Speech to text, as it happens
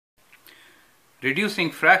Reducing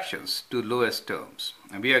fractions to lowest terms.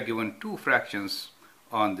 And we are given two fractions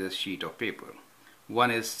on this sheet of paper. One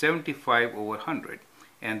is 75 over 100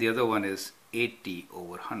 and the other one is 80 over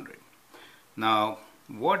 100. Now,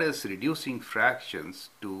 what does reducing fractions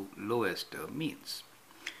to lowest term means?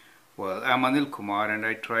 Well, I'm Anil Kumar and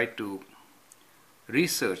I tried to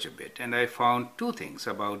research a bit and I found two things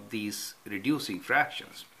about these reducing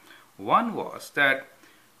fractions. One was that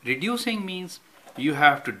reducing means you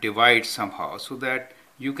have to divide somehow so that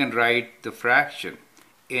you can write the fraction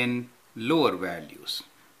in lower values.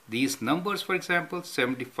 These numbers, for example,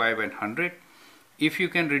 75 and 100, if you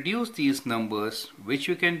can reduce these numbers, which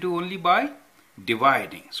you can do only by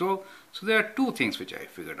dividing. So there are two things which I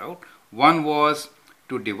figured out. One was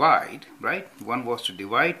to divide, right? One was to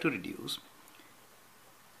divide to reduce,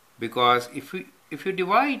 because if you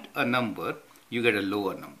divide a number, you get a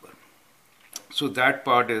lower number. So that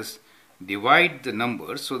part is divide the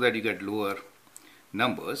numbers so that you get lower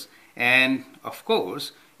numbers. And of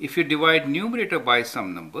course, if you divide numerator by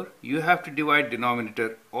some number, you have to divide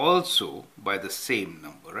denominator also by the same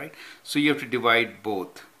number, right? So you have to divide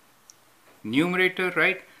both numerator,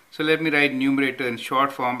 right? So let me write numerator in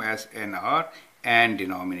short form as NR and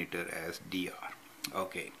denominator as DR.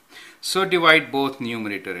 Okay, so divide both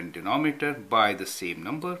numerator and denominator by the same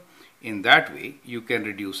number. In that way, you can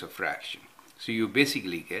reduce a fraction. So you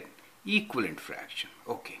basically get equivalent fraction.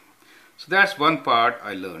 Okay, so that's one part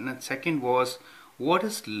I learned. And second was, what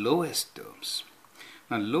is lowest terms?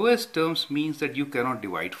 Now, lowest terms means that you cannot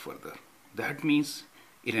divide further. That means,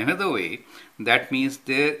 in another way, that means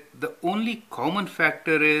the only common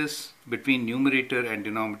factor is between numerator and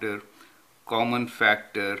denominator. Common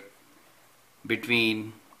factor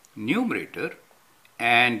between numerator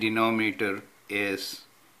and denominator is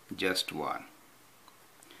just 1.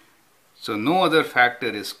 So no other factor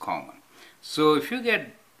is common. So if you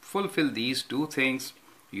fulfill these two things,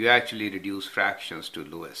 you actually reduce fractions to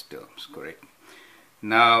lowest terms, correct?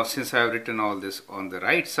 Now, since I have written all this on the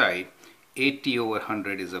right side, 80 over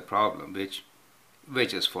 100 is a problem which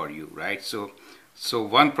is for you, right? So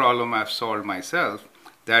one problem I've solved myself,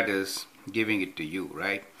 that is giving it to you,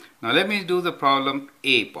 right? Now let me do the problem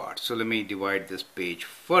A part. So let me divide this page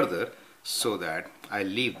further so that I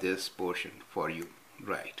leave this portion for you,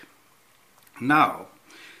 right? Now,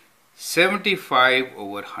 75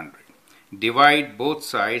 over 100. Divide both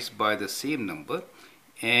sides by the same number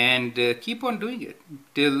and keep on doing it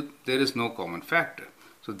till there is no common factor.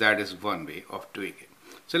 So that is one way of doing it.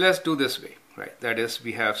 So let's do this way, right? That is,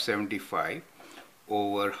 we have 75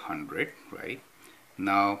 over 100, right?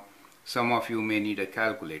 Now, some of you may need a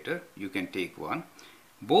calculator. You can take one.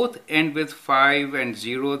 Both end with 5 and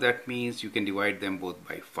 0. That means you can divide them both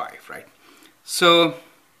by 5, right? So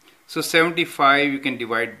 75 you can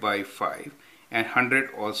divide by 5 and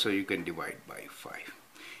 100 also you can divide by 5.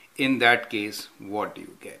 In that case, what do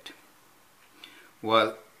you get?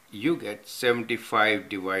 Well, you get 75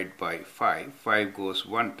 divided by 5. 5 goes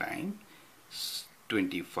one time,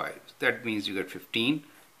 25. That means you get 15.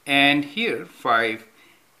 And here 5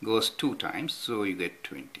 goes two times, so you get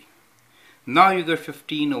 20. Now you get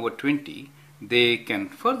 15 over 20. They can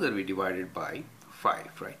further be divided by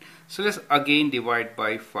 5, right? So let's again divide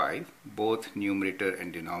by 5, both numerator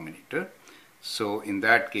and denominator. So in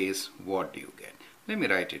that case, what do you get? Let me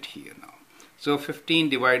write it here now. So 15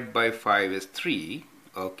 divided by 5 is 3.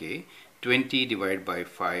 Okay. 20 divided by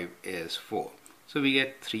 5 is 4. So we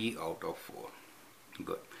get 3 out of 4.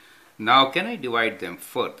 Good. Now can I divide them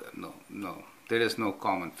further? No. There is no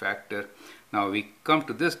common factor. Now we come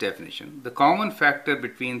to this definition. The common factor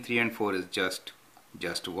between 3 and 4 is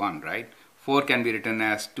just 1, right? 4 can be written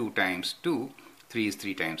as 2 times 2. 3 is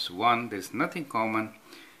 3 times 1. There is nothing common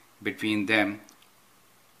between them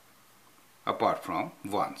apart from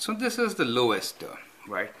 1. So this is the lowest term,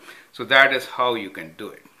 right? So that is how you can do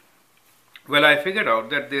it. Well, I figured out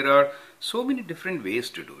that there are so many different ways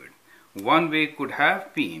to do it. One way could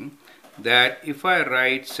have been that if I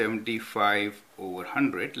write 75 over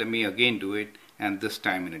 100, let me again do it, and this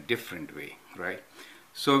time in a different way, right?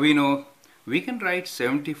 So we know we can write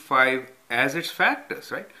 75 as its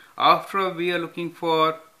factors, right? After all, we are looking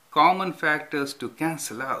for common factors to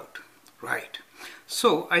cancel out, right?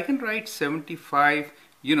 So I can write 75,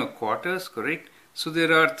 quarters, correct? So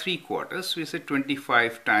there are 3 quarters. So we say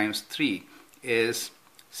 25 times 3 is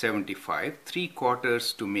 75. 3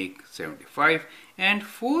 quarters to make 75 and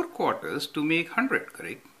 4 quarters to make 100,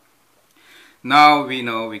 correct? Now we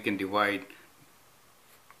know we can divide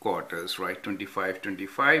quarters, right? 25,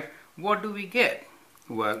 25. What do we get?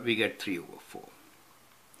 Well, we get 3 over 4.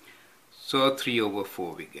 So 3 over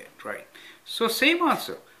 4 we get, right? So same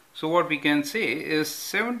answer. So what we can say is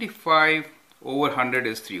 75 over 100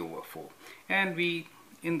 is 3 over 4. And we,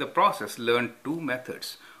 in the process, learned two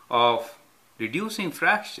methods of reducing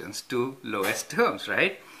fractions to lowest terms,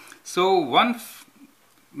 right? So one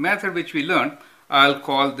method which we learned, I'll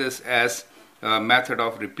call this as a method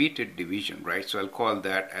of repeated division, right? So I'll call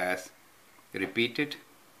that as repeated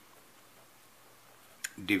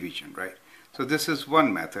division, right? So this is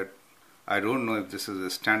one method. I don't know if this is a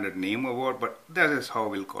standard name or what, but that is how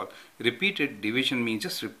we'll call. Repeated division means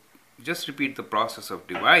just repeat the process of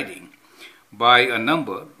dividing by a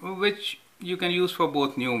number, which you can use for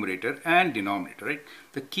both numerator and denominator, right?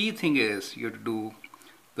 The key thing is you have to do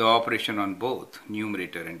the operation on both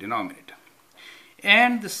numerator and denominator.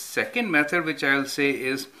 And the second method, which I'll say,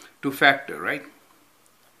 is to factor, right?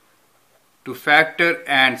 To factor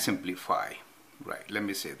and simplify, right? Let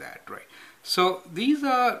me say that, right? So these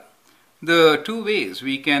are the two ways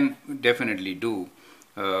we can definitely do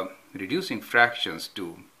reducing fractions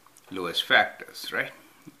to lowest factors, right?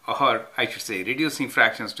 Or I should say reducing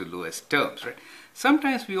fractions to lowest terms, right?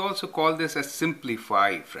 Sometimes we also call this as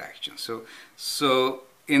simplify fractions. So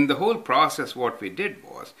in the whole process, what we did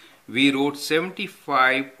was we wrote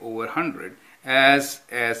 75 over 100 as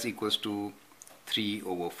equals to 3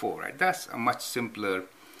 over 4, right? That's a much simpler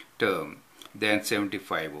term than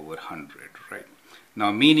 75 over 100, right?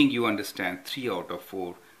 Now, meaning you understand 3 out of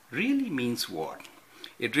 4 really means what?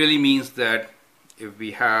 It really means that if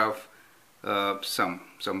we have some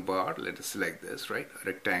bar, let us select this, right, a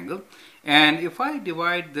rectangle, and if I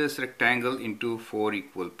divide this rectangle into 4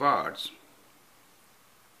 equal parts,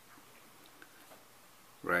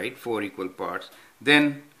 right, 4 equal parts,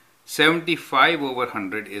 then 75 over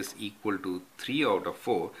 100 is equal to 3 out of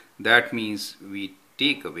 4. That means we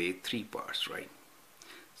take away 3 parts, right?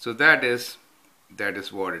 So that is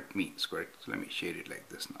what it means, correct? So let me shade it like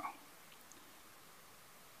this now.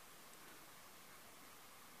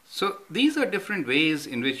 So these are different ways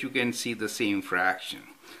in which you can see the same fraction.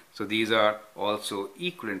 So these are also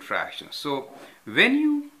equivalent fractions. So when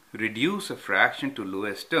you reduce a fraction to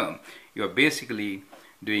lowest term, you are basically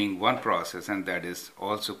doing one process, and that is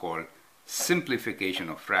also called simplification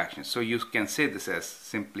of fractions. So you can say this as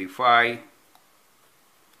simplify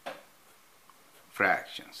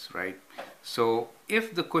fractions, right? So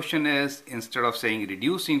if the question is, instead of saying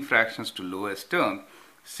reducing fractions to lowest term,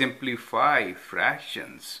 simplify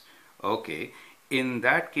fractions, okay, in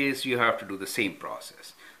that case you have to do the same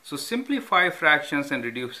process. So simplify fractions and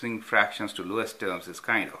reducing fractions to lowest terms is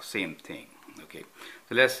kind of same thing, okay?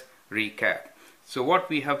 So let's recap. So what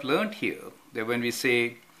we have learned here, that when we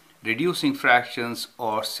say reducing fractions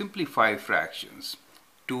or simplify fractions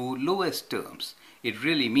to lowest terms, it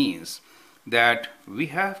really means that we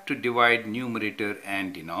have to divide numerator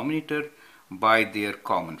and denominator by their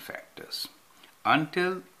common factors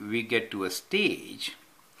until we get to a stage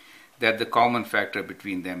that the common factor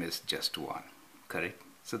between them is just 1, correct?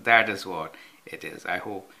 So that is what it is. I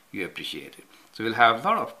hope you appreciate it. So we'll have a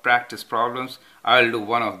lot of practice problems. I'll do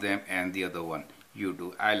one of them and the other one you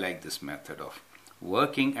do. I like this method of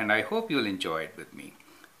working, and I hope you'll enjoy it with me.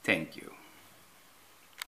 Thank you.